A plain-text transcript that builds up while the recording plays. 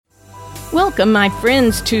Welcome, my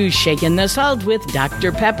friends, to Shakin' the Salt with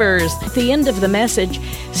Dr. Peppers. At the end of the message,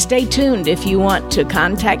 stay tuned if you want to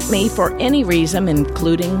contact me for any reason,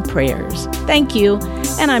 including prayers. Thank you,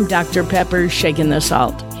 and I'm Dr. Peppers, Shakin' the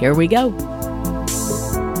Salt. Here we go.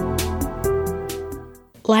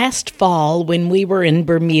 Last fall, when we were in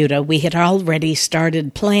Bermuda, we had already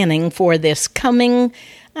started planning for this coming,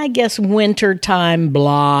 wintertime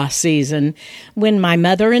blah season, when my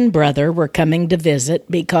mother and brother were coming to visit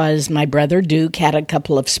because my brother Duke had a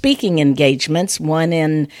couple of speaking engagements, one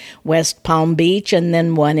in West Palm Beach and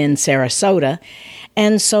then one in Sarasota.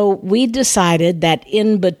 And so we decided that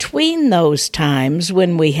in between those times,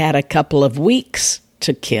 when we had a couple of weeks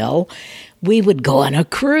to kill, we would go on a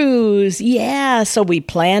cruise. Yeah, so we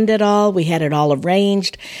planned it all. We had it all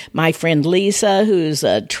arranged. My friend Lisa, who's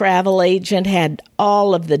a travel agent, had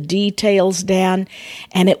all of the details down,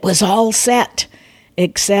 and it was all set,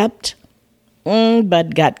 except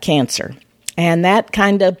Bud got cancer. And that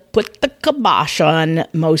kind of put the kibosh on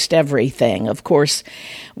most everything. Of course,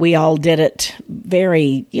 we all did it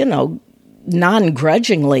very,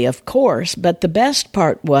 non-grudgingly, of course, but the best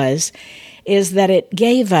part is that it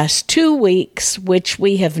gave us 2 weeks, which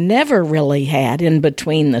we have never really had in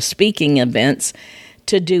between the speaking events,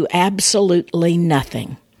 to do absolutely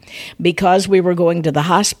nothing. Because we were going to the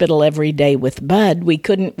hospital every day with Bud, we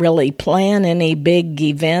couldn't really plan any big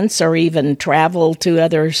events or even travel to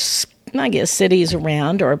other, cities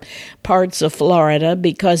around or parts of Florida,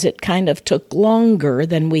 because it kind of took longer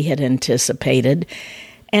than we had anticipated.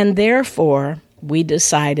 And therefore, we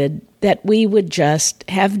decided that we would just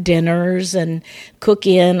have dinners and cook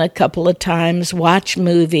in a couple of times, watch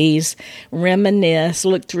movies, reminisce,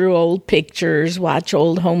 look through old pictures, watch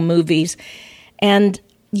old home movies. And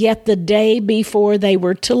yet the day before they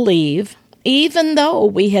were to leave, even though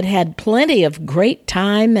we had had plenty of great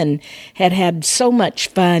time and had had so much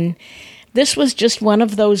fun, this was just one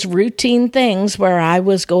of those routine things where I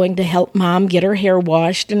was going to help Mom get her hair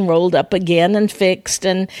washed and rolled up again and fixed,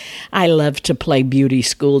 and I love to play beauty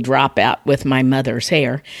school dropout with my mother's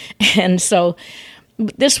hair. And so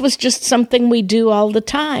this was just something we do all the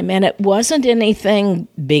time, and it wasn't anything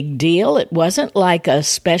big deal. It wasn't like a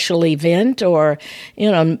special event or,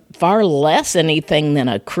 far less anything than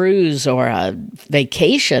a cruise or a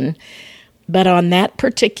vacation. But on that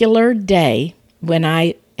particular day, when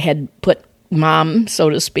I had put Mom, so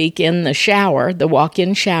to speak, in the shower, the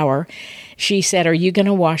walk-in shower, she said, "Are you going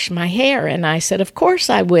to wash my hair?" And I said, "Of course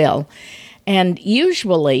I will." And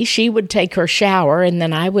usually she would take her shower and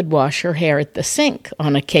then I would wash her hair at the sink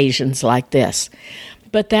on occasions like this.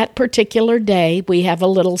 But that particular day, we have a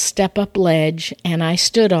little step-up ledge, and I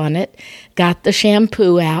stood on it, got the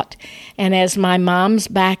shampoo out, and as my mom's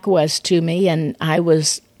back was to me and I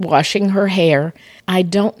was washing her hair, I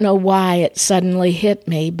don't know why it suddenly hit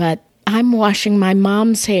me, but I'm washing my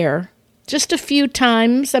mom's hair just a few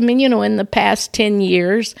times. In the past 10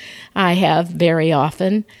 years, I have very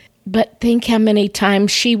often. But think how many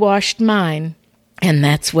times she washed mine. And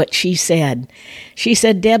that's what she said. She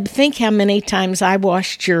said, "Deb, think how many times I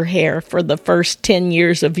washed your hair for the first 10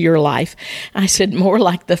 years of your life." I said, "More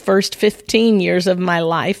like the first 15 years of my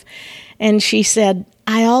life." And she said,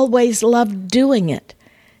 "I always loved doing it."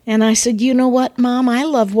 And I said, "You know what, Mom? I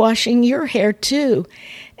love washing your hair too."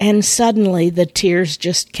 And suddenly the tears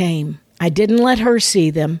just came. I didn't let her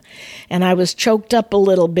see them, and I was choked up a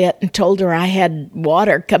little bit and told her I had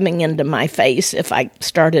water coming into my face if I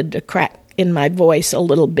started to crack in my voice a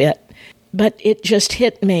little bit. But it just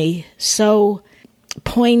hit me so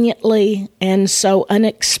poignantly and so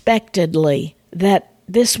unexpectedly that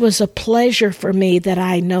this was a pleasure for me that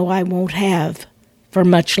I know I won't have for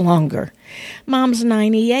much longer. Mom's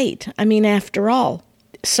 98, after all.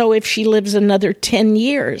 So if she lives another 10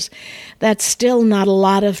 years, that's still not a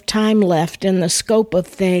lot of time left in the scope of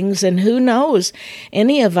things. And who knows,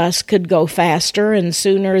 any of us could go faster and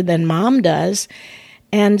sooner than Mom does.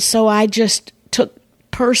 And so I just took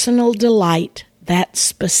personal delight that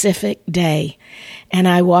specific day. And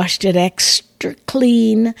I washed it extra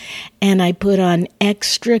clean, and I put on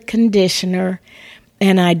extra conditioner,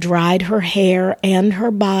 and I dried her hair and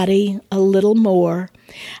her body a little more.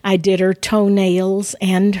 I did her toenails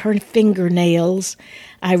and her fingernails.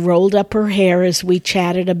 I rolled up her hair as we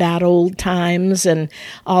chatted about old times and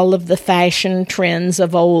all of the fashion trends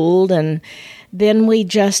of old, and then we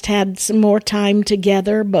just had some more time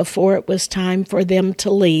together before it was time for them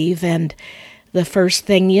to leave, and the first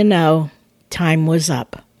thing you know, time was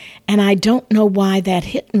up. And I don't know why that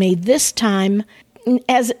hit me this time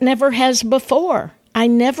as it never has before. I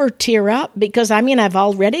never tear up because, I've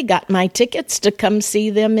already got my tickets to come see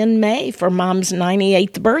them in May for Mom's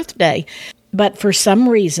 98th birthday. But for some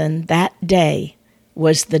reason, that day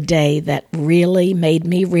was the day that really made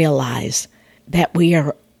me realize that we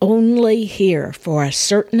are only here for a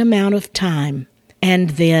certain amount of time,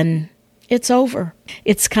 and then it's over.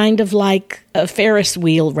 It's kind of like a Ferris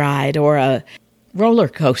wheel ride or a roller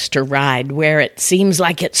coaster ride where it seems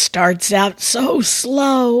like it starts out so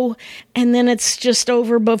slow and then it's just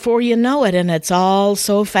over before you know it, and it's all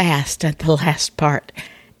so fast at the last part.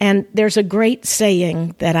 And there's a great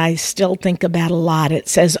saying that I still think about a lot. It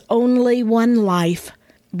says, only one life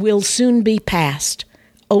will soon be past.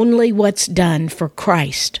 Only what's done for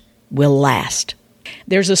Christ will last.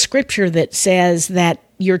 There's a scripture that says that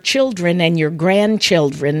your children and your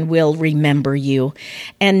grandchildren will remember you,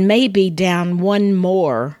 and maybe down one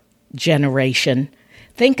more generation.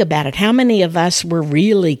 Think about it. How many of us were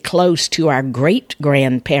really close to our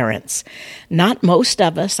great-grandparents? Not most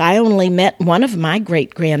of us. I only met one of my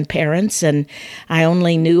great-grandparents, and I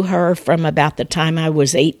only knew her from about the time I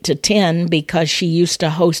was 8 to 10 because she used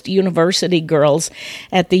to host university girls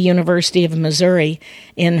at the University of Missouri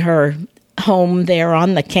in her home there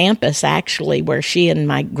on the campus, actually, where she and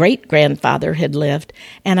my great-grandfather had lived.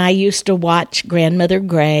 And I used to watch Grandmother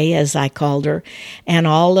Gray, as I called her, and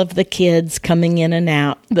all of the kids coming in and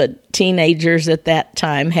out. The teenagers at that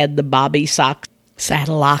time had the bobby socks,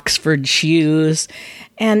 saddle Oxford shoes,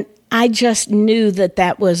 and I just knew that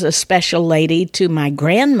that was a special lady to my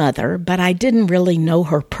grandmother, but I didn't really know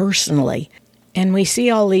her personally. And we see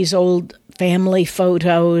all these old family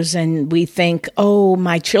photos, and we think, oh,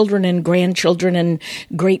 my children and grandchildren and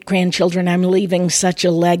great-grandchildren, I'm leaving such a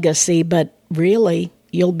legacy. But really,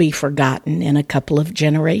 you'll be forgotten in a couple of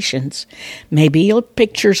generations. Maybe your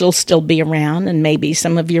pictures will still be around, and maybe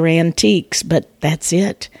some of your antiques, but that's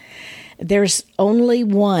it. There's only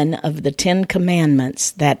one of the 10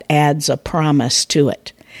 Commandments that adds a promise to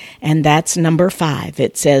it, and that's number 5.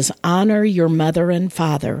 It says, honor your mother and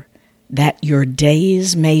father, that your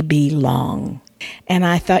days may be long. And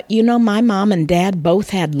I thought, my mom and dad both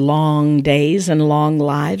had long days and long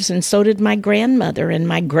lives, and so did my grandmother and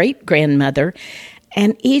my great-grandmother,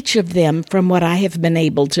 and each of them, from what I have been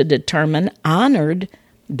able to determine, honored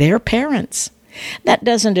their parents. That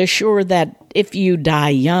doesn't assure that if you die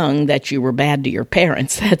young that you were bad to your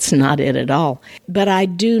parents. That's not it at all. But I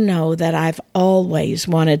do know that I've always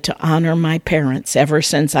wanted to honor my parents ever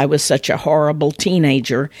since I was such a horrible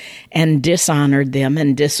teenager and dishonored them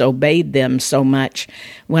and disobeyed them so much.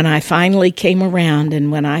 When I finally came around and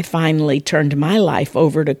when I finally turned my life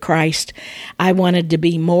over to Christ, I wanted to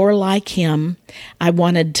be more like Him. I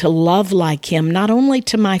wanted to love like Him, not only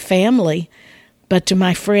to my family, but to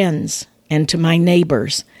my friends and to my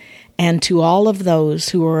neighbors, and to all of those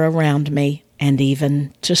who are around me, and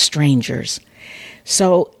even to strangers.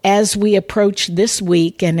 So as we approach this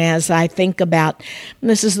week, and as I think about,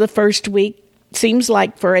 this is the first week, seems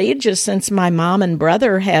like for ages since my mom and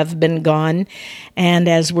brother have been gone, and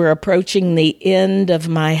as we're approaching the end of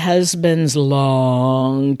my husband's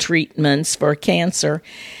long treatments for cancer,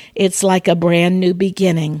 it's like a brand new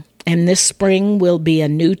beginning. And this spring will be a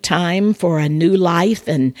new time for a new life.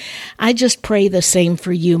 And I just pray the same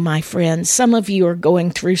for you, my friends. Some of you are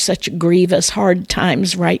going through such grievous, hard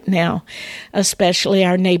times right now, especially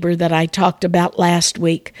our neighbor that I talked about last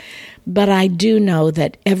week. But I do know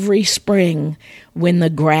that every spring, when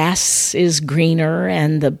the grass is greener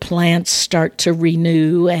and the plants start to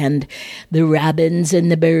renew and the robins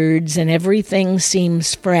and the birds and everything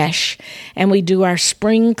seems fresh, and we do our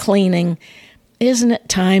spring cleaning, isn't it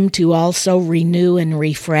time to also renew and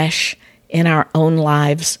refresh in our own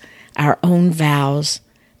lives, our own vows,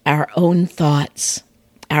 our own thoughts,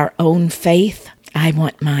 our own faith? I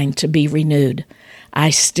want mine to be renewed. I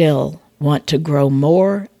still want to grow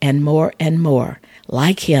more and more and more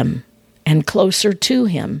like Him and closer to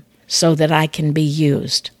Him so that I can be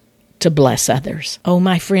used to bless others. Oh,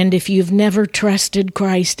 my friend, if you've never trusted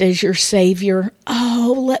Christ as your Savior,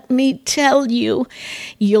 let me tell you,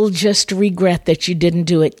 you'll just regret that you didn't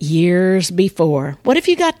do it years before. What have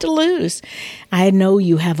you got to lose? I know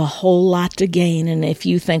you have a whole lot to gain, and if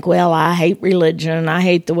you think, well, I hate religion, and I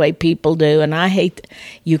hate the way people do, and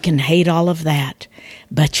you can hate all of that,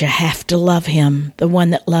 but you have to love Him, the one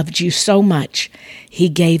that loved you so much. He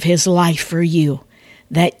gave His life for you,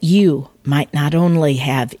 that you might not only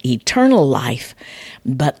have eternal life,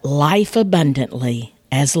 but life abundantly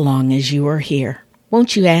as long as you are here.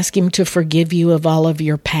 Won't you ask Him to forgive you of all of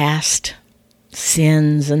your past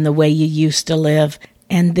sins and the way you used to live,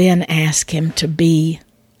 and then ask Him to be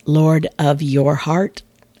Lord of your heart,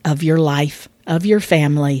 of your life, of your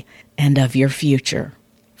family, and of your future,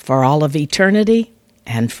 for all of eternity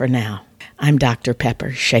and for now. I'm Dr.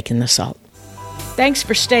 Pepper, shaking the salt. Thanks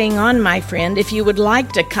for staying on, my friend. If you would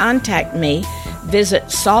like to contact me, visit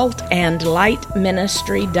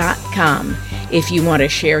saltandlightministry.com. If you want to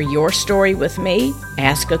share your story with me,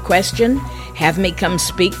 ask a question, have me come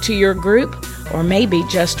speak to your group, or maybe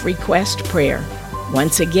just request prayer.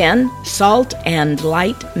 Once again,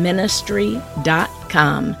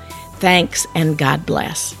 saltandlightministry.com. Thanks and God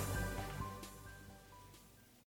bless.